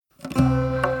Hi,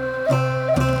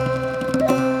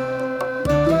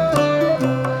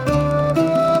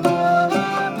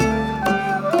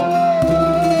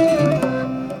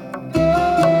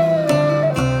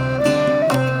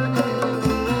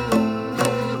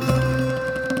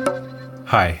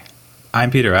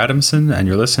 I'm Peter Adamson, and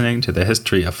you're listening to the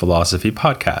History of Philosophy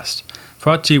podcast,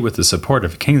 brought to you with the support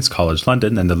of King's College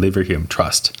London and the Leverhulme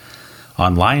Trust,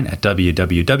 online at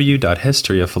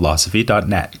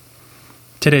www.historyofphilosophy.net.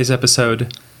 Today's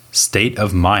episode, State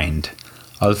of Mind,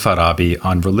 Al-Farabi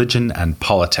on Religion and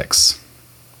Politics.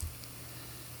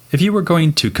 If you were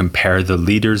going to compare the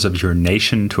leaders of your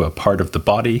nation to a part of the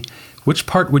body, which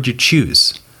part would you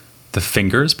choose? The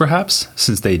fingers, perhaps,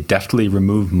 since they deftly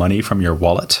remove money from your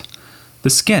wallet?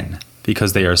 The skin,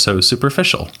 because they are so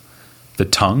superficial? The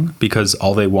tongue, because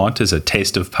all they want is a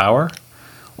taste of power?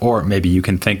 Or maybe you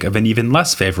can think of an even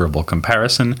less favorable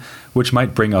comparison, which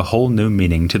might bring a whole new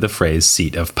meaning to the phrase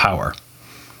seat of power.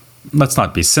 Let's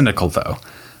not be cynical, though.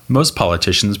 Most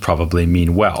politicians probably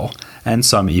mean well, and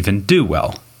some even do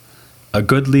well. A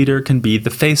good leader can be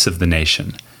the face of the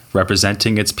nation,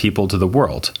 representing its people to the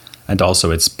world, and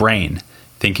also its brain,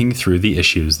 thinking through the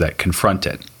issues that confront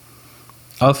it.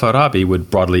 Al-Farabi would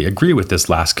broadly agree with this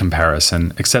last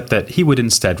comparison, except that he would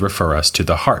instead refer us to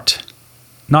the heart.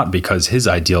 Not because his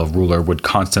ideal ruler would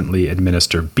constantly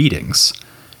administer beatings,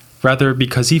 rather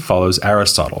because he follows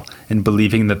Aristotle in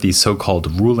believing that the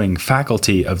so-called ruling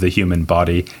faculty of the human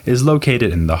body is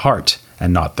located in the heart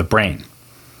and not the brain.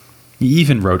 He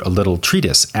even wrote a little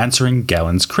treatise answering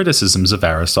Galen's criticisms of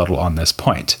Aristotle on this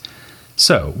point.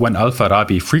 So, when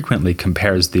Al-Farabi frequently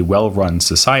compares the well-run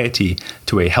society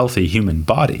to a healthy human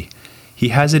body, he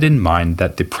has it in mind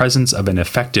that the presence of an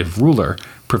effective ruler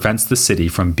prevents the city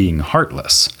from being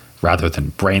heartless, rather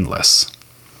than brainless.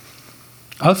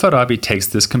 Al-Farabi takes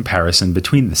this comparison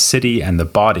between the city and the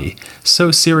body so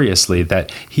seriously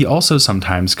that he also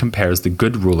sometimes compares the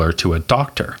good ruler to a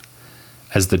doctor.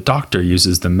 As the doctor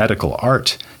uses the medical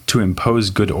art to impose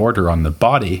good order on the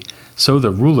body, so the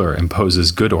ruler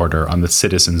imposes good order on the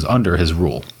citizens under his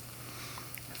rule.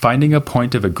 Finding a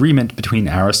point of agreement between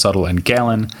Aristotle and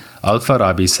Galen,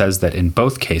 Al-Farabi says that in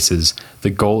both cases, the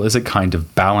goal is a kind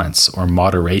of balance or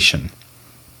moderation.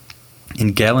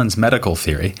 In Galen's medical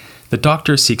theory, the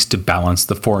doctor seeks to balance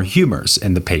the four humors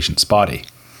in the patient's body.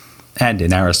 And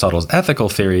in Aristotle's ethical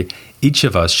theory, each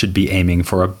of us should be aiming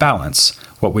for a balance,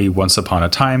 what we once upon a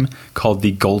time called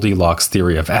the Goldilocks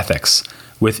theory of ethics,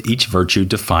 with each virtue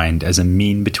defined as a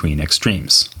mean between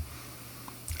extremes.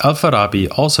 Al-Farabi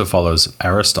also follows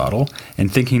Aristotle in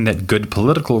thinking that good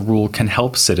political rule can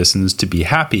help citizens to be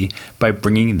happy by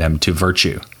bringing them to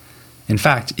virtue. In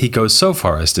fact, he goes so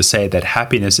far as to say that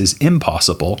happiness is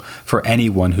impossible for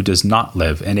anyone who does not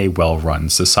live in a well-run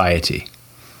society.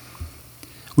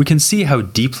 We can see how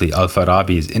deeply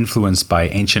Al-Farabi is influenced by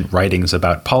ancient writings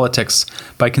about politics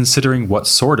by considering what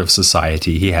sort of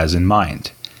society he has in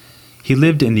mind. He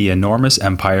lived in the enormous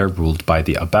empire ruled by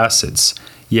the Abbasids,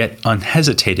 yet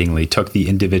unhesitatingly took the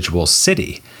individual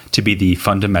city to be the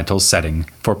fundamental setting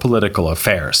for political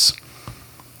affairs.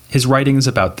 His writings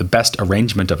about the best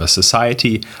arrangement of a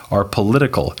society are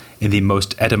political in the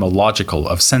most etymological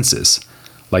of senses.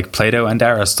 Like Plato and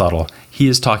Aristotle, he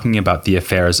is talking about the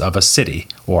affairs of a city,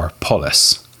 or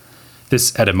polis.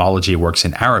 This etymology works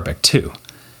in Arabic too.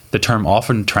 The term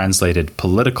often translated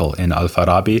political in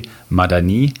Al-Farabi,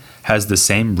 Madani, has the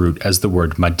same root as the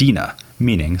word Medina,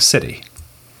 meaning city.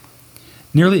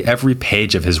 Nearly every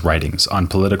page of his writings on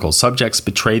political subjects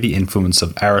betray the influence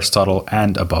of Aristotle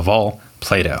and, above all,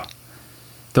 Plato.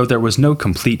 Though there was no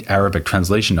complete Arabic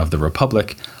translation of the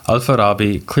Republic,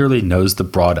 Al-Farabi clearly knows the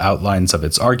broad outlines of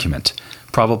its argument,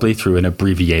 probably through an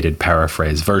abbreviated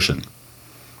paraphrase version.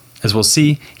 As we'll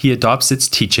see, he adopts its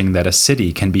teaching that a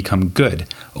city can become good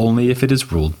only if it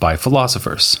is ruled by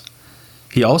philosophers.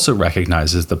 He also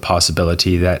recognizes the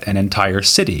possibility that an entire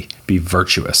city be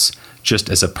virtuous, just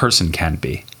as a person can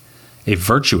be. A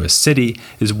virtuous city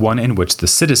is one in which the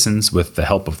citizens, with the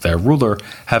help of their ruler,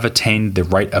 have attained the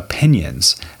right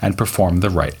opinions and perform the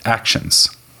right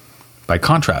actions. By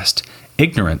contrast,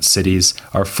 ignorant cities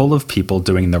are full of people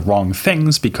doing the wrong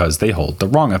things because they hold the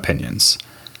wrong opinions.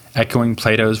 Echoing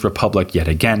Plato's Republic yet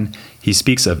again, he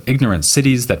speaks of ignorant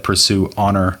cities that pursue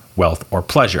honor, wealth, or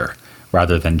pleasure,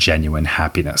 rather than genuine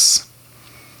happiness.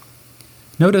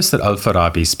 Notice that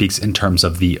Al-Farabi speaks in terms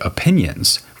of the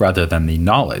opinions rather than the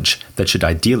knowledge that should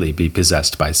ideally be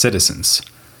possessed by citizens.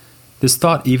 This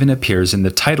thought even appears in the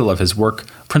title of his work,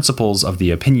 Principles of the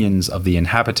Opinions of the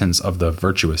Inhabitants of the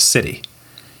Virtuous City.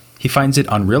 He finds it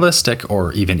unrealistic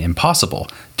or even impossible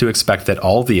to expect that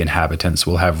all the inhabitants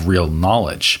will have real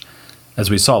knowledge. As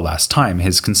we saw last time,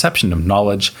 his conception of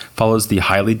knowledge follows the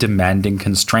highly demanding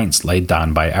constraints laid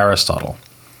down by Aristotle.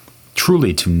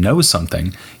 Truly to know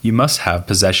something, you must have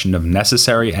possession of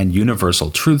necessary and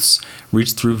universal truths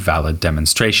reached through valid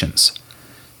demonstrations.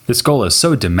 This goal is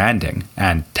so demanding,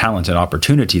 and talent and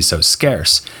opportunity so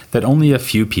scarce, that only a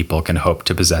few people can hope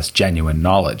to possess genuine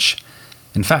knowledge.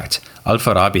 In fact,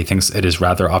 Al-Farabi thinks it is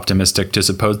rather optimistic to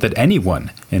suppose that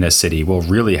anyone in a city will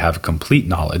really have complete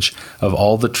knowledge of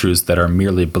all the truths that are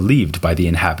merely believed by the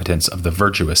inhabitants of the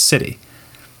virtuous city.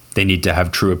 They need to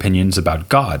have true opinions about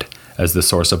God as the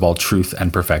source of all truth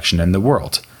and perfection in the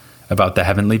world, about the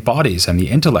heavenly bodies and the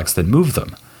intellects that move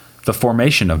them, the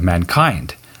formation of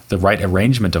mankind, the right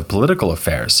arrangement of political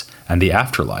affairs, and the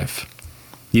afterlife.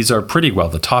 These are pretty well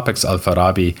the topics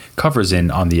Al-Farabi covers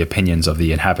on the opinions of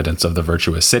the inhabitants of the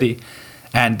virtuous city,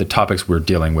 and the topics we're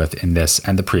dealing with in this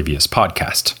and the previous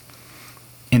podcast.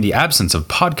 In the absence of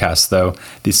podcasts, though,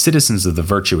 the citizens of the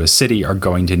virtuous city are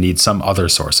going to need some other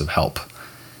source of help.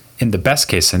 In the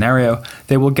best-case scenario,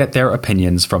 they will get their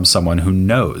opinions from someone who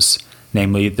knows,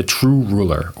 namely the true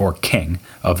ruler or king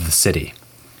of the city.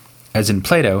 As in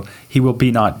Plato, he will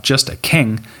be not just a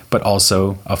king, but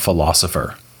also a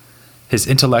philosopher. His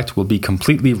intellect will be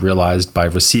completely realized by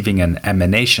receiving an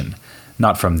emanation,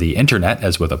 not from the internet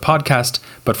as with a podcast,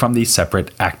 but from the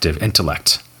separate active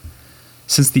intellect.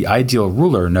 Since the ideal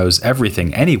ruler knows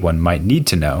everything anyone might need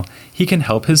to know, he can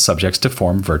help his subjects to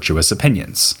form virtuous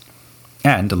opinions.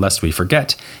 And, lest we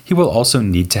forget, he will also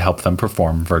need to help them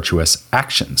perform virtuous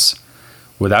actions.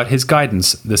 Without his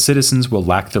guidance, the citizens will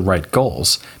lack the right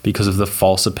goals because of the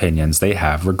false opinions they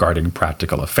have regarding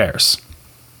practical affairs.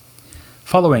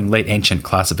 Following late ancient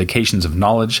classifications of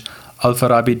knowledge,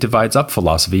 Al-Farabi divides up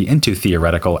philosophy into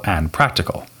theoretical and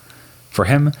practical. For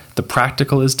him, the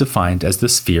practical is defined as the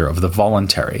sphere of the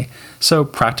voluntary, so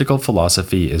practical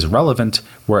philosophy is relevant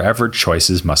wherever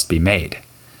choices must be made.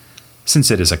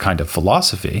 Since it is a kind of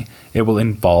philosophy, it will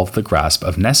involve the grasp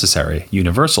of necessary,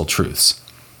 universal truths.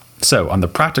 So, on the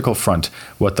practical front,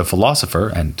 what the philosopher,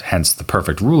 and hence the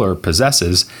perfect ruler,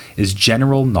 possesses is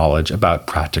general knowledge about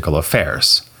practical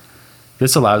affairs.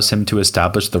 This allows him to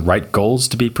establish the right goals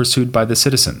to be pursued by the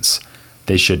citizens.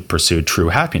 They should pursue true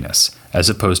happiness, as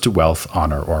opposed to wealth,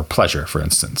 honor, or pleasure, for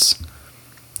instance.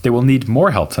 They will need more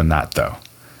help than that, though.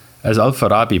 As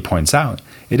Al-Farabi points out,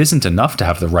 it isn't enough to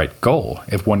have the right goal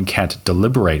if one can't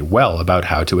deliberate well about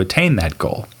how to attain that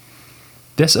goal.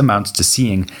 This amounts to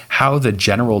seeing how the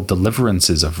general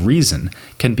deliverances of reason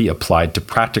can be applied to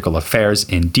practical affairs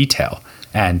in detail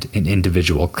and in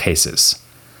individual cases.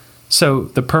 So,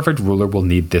 the perfect ruler will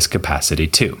need this capacity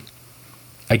too.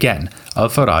 Again,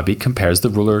 Al-Farabi compares the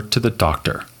ruler to the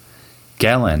doctor.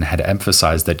 Galen had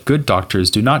emphasized that good doctors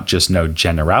do not just know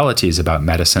generalities about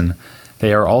medicine,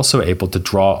 they are also able to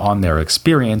draw on their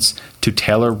experience to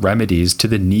tailor remedies to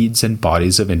the needs and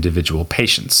bodies of individual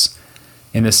patients.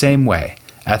 In the same way,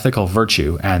 ethical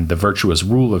virtue and the virtuous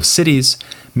rule of cities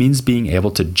means being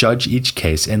able to judge each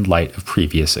case in light of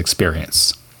previous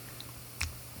experience.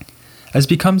 As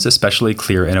becomes especially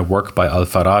clear in a work by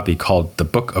Al-Farabi called The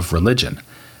Book of Religion,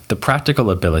 the practical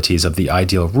abilities of the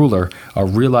ideal ruler are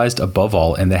realized above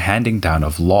all in the handing down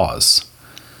of laws.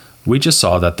 We just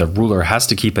saw that the ruler has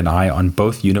to keep an eye on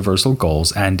both universal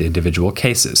goals and individual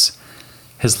cases.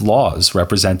 His laws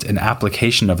represent an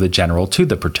application of the general to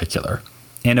the particular,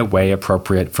 in a way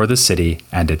appropriate for the city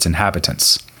and its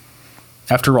inhabitants.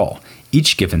 After all,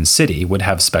 each given city would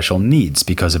have special needs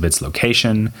because of its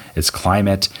location, its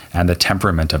climate, and the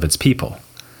temperament of its people.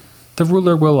 The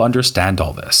ruler will understand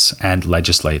all this and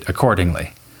legislate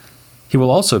accordingly. He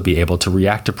will also be able to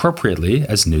react appropriately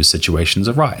as new situations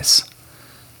arise.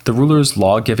 The ruler's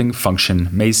law-giving function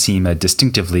may seem a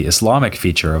distinctively Islamic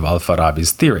feature of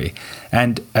Al-Farabi's theory,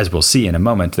 and, as we'll see in a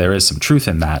moment, there is some truth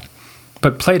in that.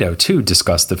 But Plato, too,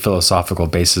 discussed the philosophical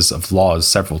basis of laws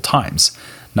several times,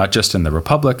 not just in the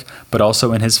Republic, but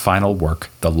also in his final work,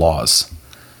 The Laws.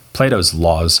 Plato's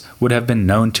Laws would have been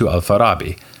known to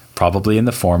Al-Farabi, probably in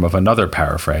the form of another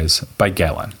paraphrase by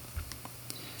Galen.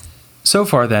 So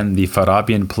far, then, the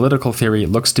Farabian political theory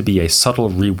looks to be a subtle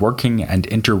reworking and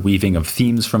interweaving of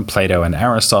themes from Plato and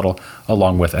Aristotle,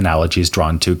 along with analogies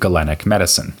drawn to Galenic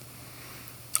medicine.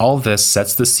 All this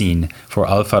sets the scene for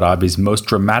Al-Farabi's most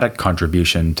dramatic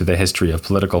contribution to the history of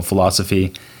political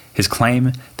philosophy, his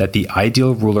claim that the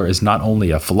ideal ruler is not only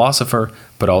a philosopher,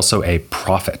 but also a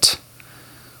prophet.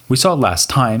 We saw last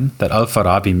time that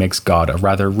Al-Farabi makes God a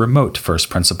rather remote first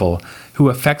principle who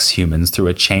affects humans through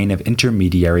a chain of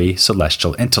intermediary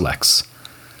celestial intellects.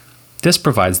 This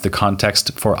provides the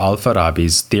context for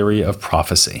Al-Farabi's theory of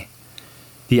prophecy.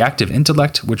 The active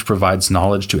intellect, which provides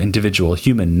knowledge to individual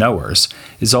human knowers,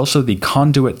 is also the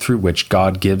conduit through which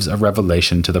God gives a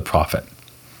revelation to the prophet.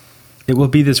 It will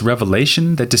be this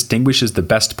revelation that distinguishes the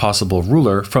best possible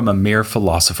ruler from a mere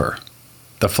philosopher.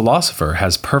 The philosopher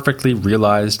has perfectly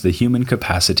realized the human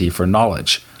capacity for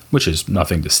knowledge, which is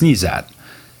nothing to sneeze at.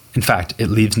 In fact, it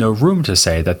leaves no room to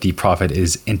say that the prophet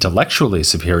is intellectually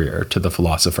superior to the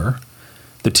philosopher.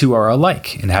 The two are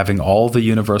alike in having all the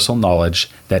universal knowledge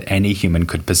that any human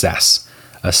could possess,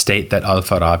 a state that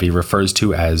Al-Farabi refers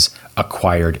to as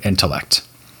acquired intellect.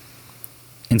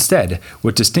 Instead,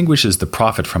 what distinguishes the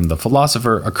prophet from the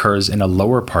philosopher occurs in a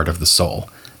lower part of the soul,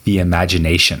 the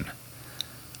imagination.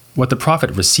 What the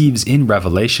prophet receives in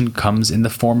revelation comes in the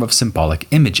form of symbolic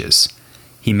images.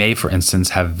 He may, for instance,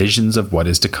 have visions of what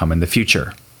is to come in the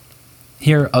future.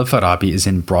 Here, Al-Farabi is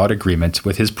in broad agreement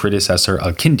with his predecessor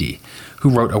Al-Kindi, who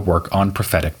wrote a work on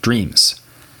prophetic dreams.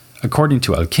 According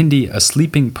to Al-Kindi, a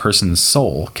sleeping person's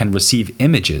soul can receive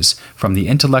images from the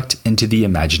intellect into the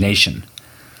imagination.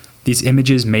 These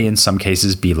images may in some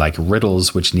cases be like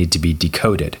riddles which need to be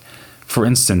decoded. For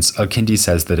instance, Al-Kindi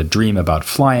says that a dream about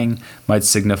flying might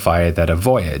signify that a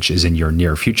voyage is in your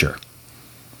near future.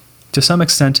 To some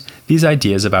extent, these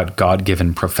ideas about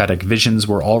God-given prophetic visions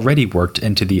were already worked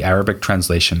into the Arabic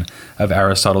translation of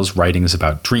Aristotle's writings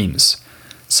about dreams.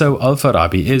 So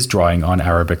Al-Farabi is drawing on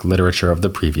Arabic literature of the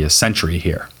previous century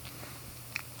here.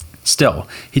 Still,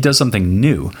 he does something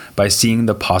new by seeing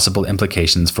the possible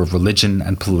implications for religion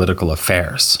and political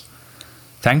affairs.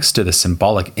 Thanks to the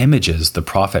symbolic images the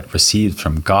prophet received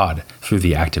from God through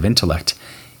the active intellect,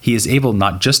 he is able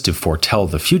not just to foretell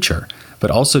the future,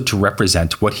 but also to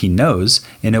represent what he knows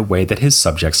in a way that his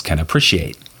subjects can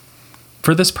appreciate.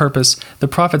 For this purpose, the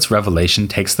prophet's revelation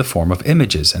takes the form of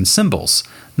images and symbols,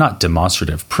 not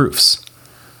demonstrative proofs.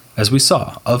 As we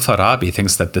saw, Al-Farabi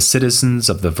thinks that the citizens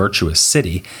of the virtuous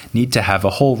city need to have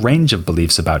a whole range of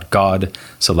beliefs about God,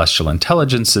 celestial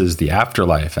intelligences, the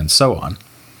afterlife, and so on.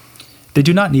 They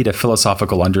do not need a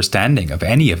philosophical understanding of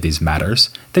any of these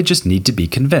matters, they just need to be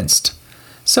convinced.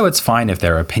 So it's fine if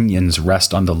their opinions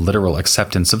rest on the literal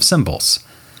acceptance of symbols.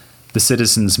 The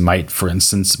citizens might, for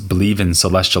instance, believe in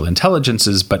celestial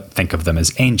intelligences but think of them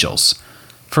as angels.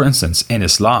 For instance, in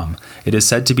Islam, it is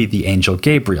said to be the angel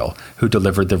Gabriel who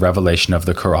delivered the revelation of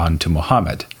the Quran to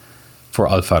Muhammad. For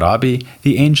Al-Farabi,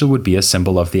 the angel would be a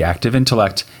symbol of the active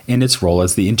intellect in its role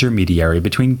as the intermediary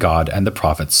between God and the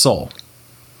prophet's soul.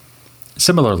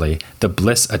 Similarly, the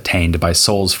bliss attained by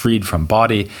souls freed from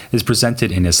body is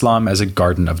presented in Islam as a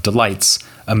garden of delights,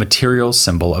 a material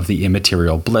symbol of the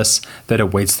immaterial bliss that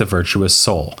awaits the virtuous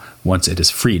soul once it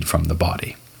is freed from the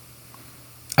body.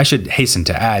 I should hasten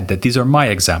to add that these are my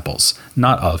examples,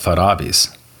 not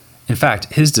Al-Farabi's. In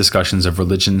fact, his discussions of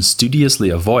religion studiously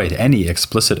avoid any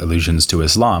explicit allusions to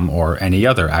Islam or any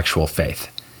other actual faith.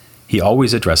 He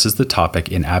always addresses the topic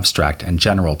in abstract and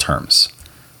general terms.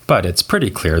 But it's pretty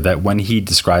clear that when he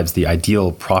describes the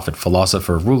ideal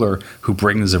prophet-philosopher-ruler who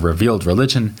brings a revealed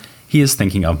religion, he is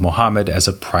thinking of Muhammad as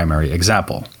a primary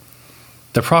example.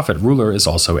 The prophet-ruler is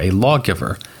also a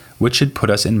lawgiver, which should put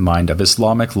us in mind of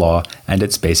Islamic law and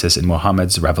its basis in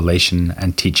Muhammad's revelation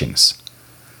and teachings.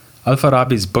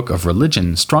 Al-Farabi's Book of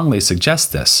Religion strongly suggests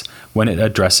this when it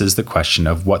addresses the question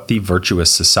of what the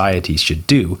virtuous society should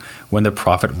do when the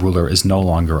prophet-ruler is no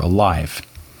longer alive.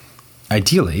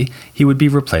 Ideally, he would be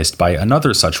replaced by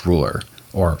another such ruler,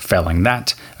 or, failing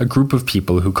that, a group of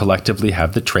people who collectively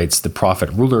have the traits the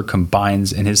prophet-ruler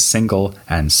combines in his single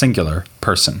and singular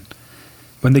person.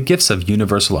 When the gifts of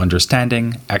universal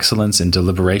understanding, excellence in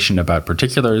deliberation about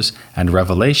particulars, and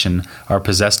revelation are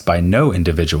possessed by no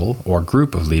individual or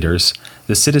group of leaders,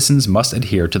 the citizens must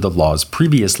adhere to the laws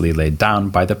previously laid down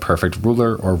by the perfect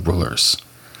ruler or rulers.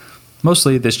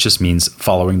 Mostly, this just means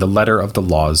following the letter of the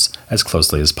laws as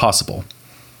closely as possible.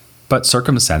 But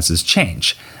circumstances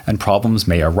change, and problems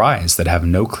may arise that have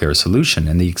no clear solution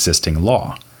in the existing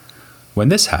law. When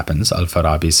this happens,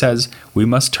 Al-Farabi says, we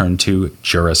must turn to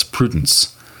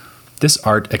jurisprudence. This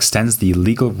art extends the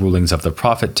legal rulings of the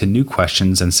prophet to new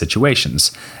questions and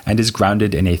situations, and is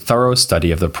grounded in a thorough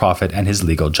study of the prophet and his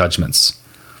legal judgments.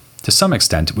 To some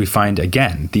extent, we find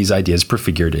again these ideas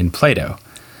prefigured in Plato,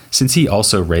 since he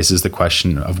also raises the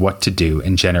question of what to do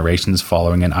in generations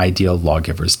following an ideal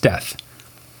lawgiver's death.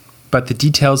 But the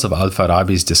details of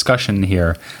Al-Farabi's discussion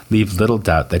here leave little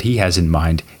doubt that he has in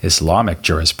mind Islamic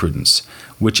jurisprudence,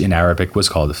 which in Arabic was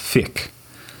called fiqh.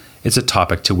 It's a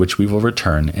topic to which we will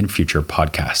return in future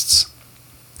podcasts.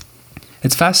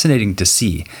 It's fascinating to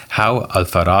see how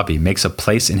Al-Farabi makes a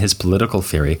place in his political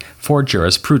theory for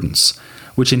jurisprudence,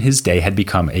 which in his day had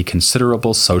become a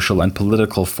considerable social and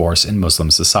political force in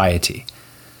Muslim society.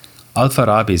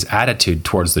 Al-Farabi's attitude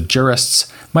towards the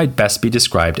jurists might best be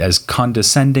described as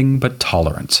condescending but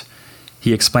tolerant.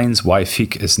 He explains why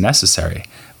fiqh is necessary,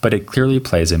 but it clearly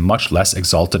plays a much less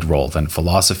exalted role than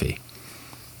philosophy.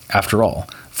 After all,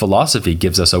 philosophy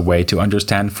gives us a way to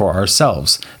understand for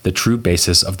ourselves the true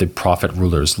basis of the prophet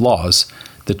ruler's laws,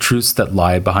 the truths that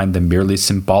lie behind the merely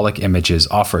symbolic images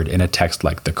offered in a text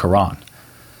like the Quran.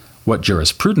 What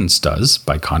jurisprudence does,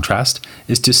 by contrast,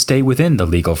 is to stay within the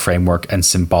legal framework and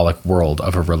symbolic world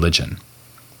of a religion.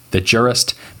 The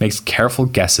jurist makes careful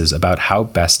guesses about how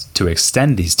best to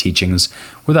extend these teachings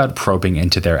without probing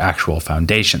into their actual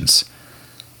foundations.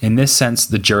 In this sense,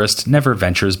 the jurist never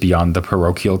ventures beyond the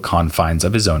parochial confines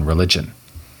of his own religion.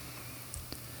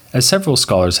 As several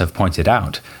scholars have pointed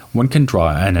out, one can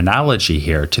draw an analogy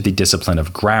here to the discipline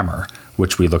of grammar,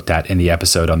 which we looked at in the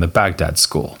episode on the Baghdad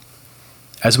school.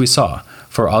 As we saw,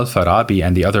 for Al-Farabi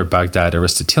and the other Baghdad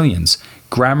Aristotelians,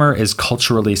 grammar is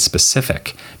culturally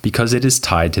specific because it is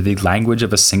tied to the language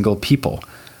of a single people,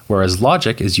 whereas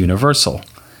logic is universal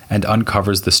and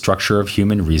uncovers the structure of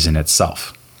human reason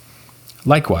itself.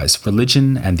 Likewise,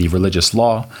 religion and the religious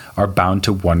law are bound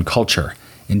to one culture,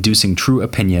 inducing true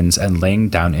opinions and laying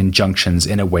down injunctions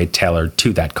in a way tailored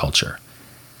to that culture.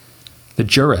 The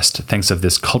jurist thinks of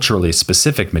this culturally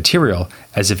specific material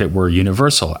as if it were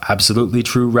universal, absolutely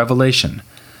true revelation,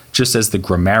 just as the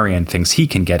grammarian thinks he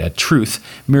can get at truth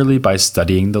merely by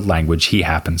studying the language he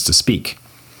happens to speak.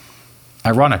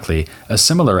 Ironically, a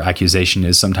similar accusation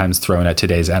is sometimes thrown at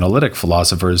today's analytic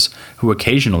philosophers, who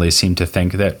occasionally seem to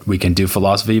think that we can do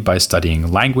philosophy by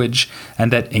studying language,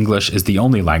 and that English is the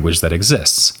only language that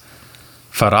exists.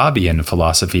 Farabian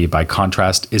philosophy, by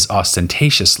contrast, is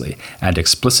ostentatiously and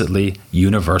explicitly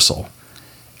universal.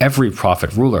 Every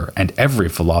prophet ruler and every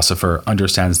philosopher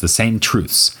understands the same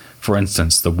truths, for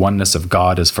instance, the oneness of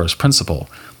God as first principle,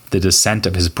 the descent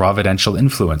of his providential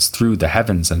influence through the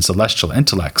heavens and celestial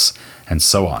intellects, and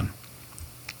so on.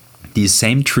 These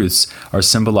same truths are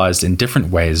symbolized in different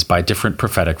ways by different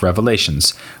prophetic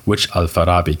revelations, which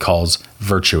Al-Farabi calls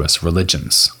virtuous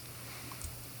religions.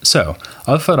 So,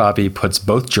 Al-Farabi puts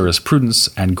both jurisprudence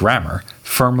and grammar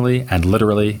firmly and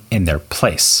literally in their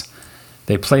place.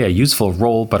 They play a useful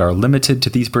role but are limited to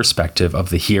the perspective of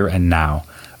the here and now,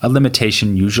 a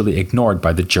limitation usually ignored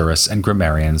by the jurists and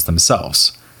grammarians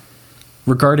themselves.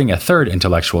 Regarding a third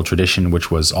intellectual tradition which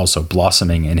was also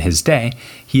blossoming in his day,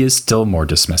 he is still more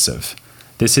dismissive.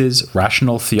 This is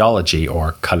rational theology,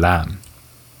 or kalam.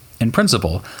 In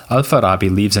principle,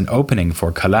 Al-Farabi leaves an opening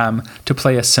for kalam to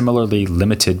play a similarly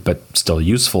limited but still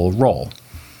useful role.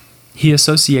 He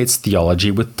associates theology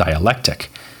with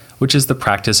dialectic, which is the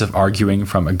practice of arguing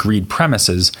from agreed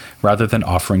premises rather than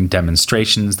offering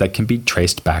demonstrations that can be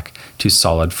traced back to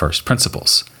solid first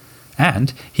principles.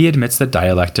 And he admits that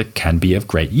dialectic can be of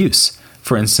great use,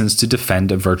 for instance to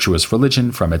defend a virtuous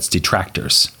religion from its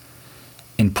detractors.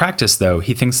 In practice, though,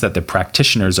 he thinks that the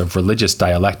practitioners of religious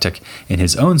dialectic in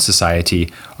his own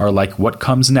society are like what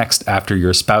comes next after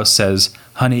your spouse says,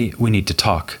 "Honey, we need to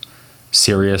talk."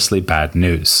 Seriously bad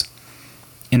news.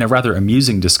 In a rather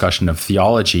amusing discussion of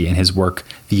theology in his work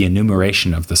The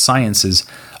Enumeration of the Sciences,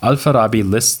 Al-Farabi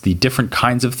lists the different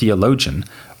kinds of theologian,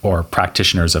 or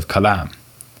practitioners of kalam.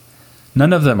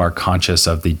 None of them are conscious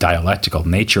of the dialectical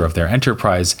nature of their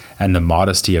enterprise and the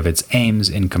modesty of its aims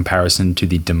in comparison to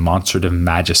the demonstrative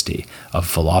majesty of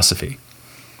philosophy.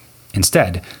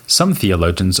 Instead, some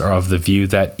theologians are of the view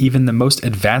that even the most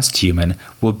advanced human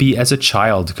will be as a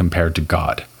child compared to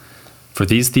God. For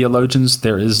these theologians,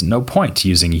 there is no point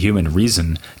using human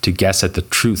reason to guess at the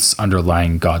truths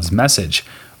underlying God's message,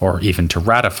 or even to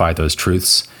ratify those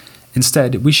truths.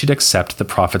 Instead, we should accept the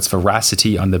prophet's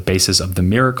veracity on the basis of the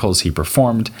miracles he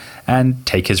performed and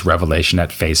take his revelation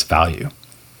at face value.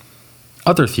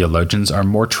 Other theologians are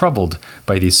more troubled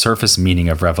by the surface meaning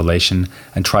of revelation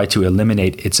and try to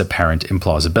eliminate its apparent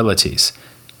implausibilities.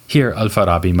 Here,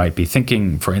 Al-Farabi might be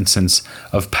thinking, for instance,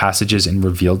 of passages in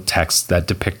revealed texts that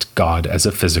depict God as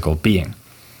a physical being.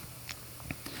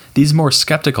 These more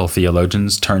skeptical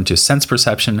theologians turn to sense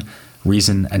perception,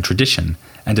 reason, and tradition,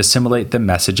 and assimilate the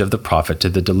message of the prophet to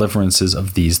the deliverances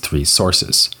of these three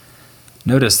sources.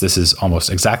 Notice this is almost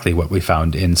exactly what we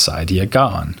found in Sa'adiyya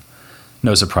Ga'an.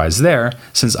 No surprise there,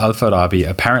 since Al-Farabi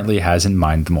apparently has in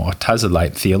mind the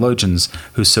Mu'tazilite theologians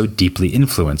who so deeply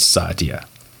influenced Sa'adiyya.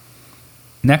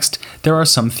 Next, there are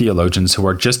some theologians who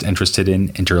are just interested in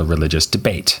interreligious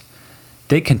debate.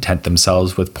 They content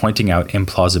themselves with pointing out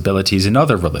implausibilities in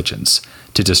other religions,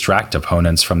 to distract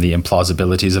opponents from the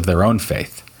implausibilities of their own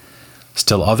faith.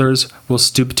 Still others will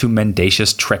stoop to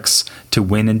mendacious tricks to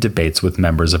win in debates with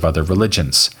members of other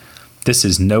religions. This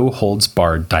is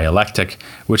no-holds-barred dialectic,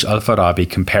 which Al-Farabi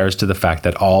compares to the fact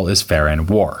that all is fair in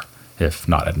war, if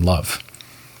not in love.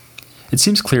 It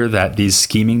seems clear that these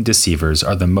scheming deceivers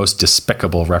are the most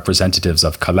despicable representatives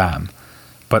of Kalam,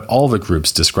 but all the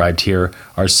groups described here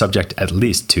are subject at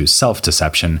least to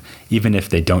self-deception, even if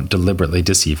they don't deliberately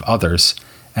deceive others,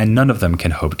 and none of them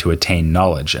can hope to attain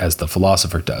knowledge as the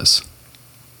philosopher does.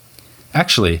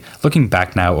 Actually, looking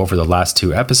back now over the last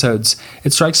 2 episodes,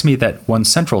 it strikes me that one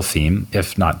central theme,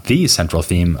 if not the central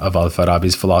theme, of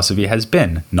Al-Farabi's philosophy has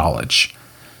been knowledge.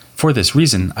 For this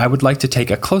reason, I would like to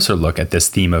take a closer look at this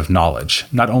theme of knowledge,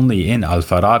 not only in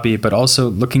Al-Farabi, but also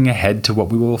looking ahead to what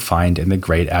we will find in the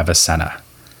great Avicenna.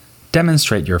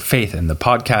 Demonstrate your faith in the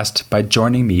podcast by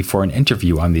joining me for an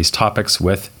interview on these topics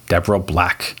with Deborah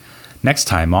Black, next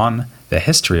time on The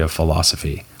History of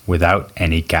Philosophy Without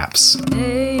Any Gaps.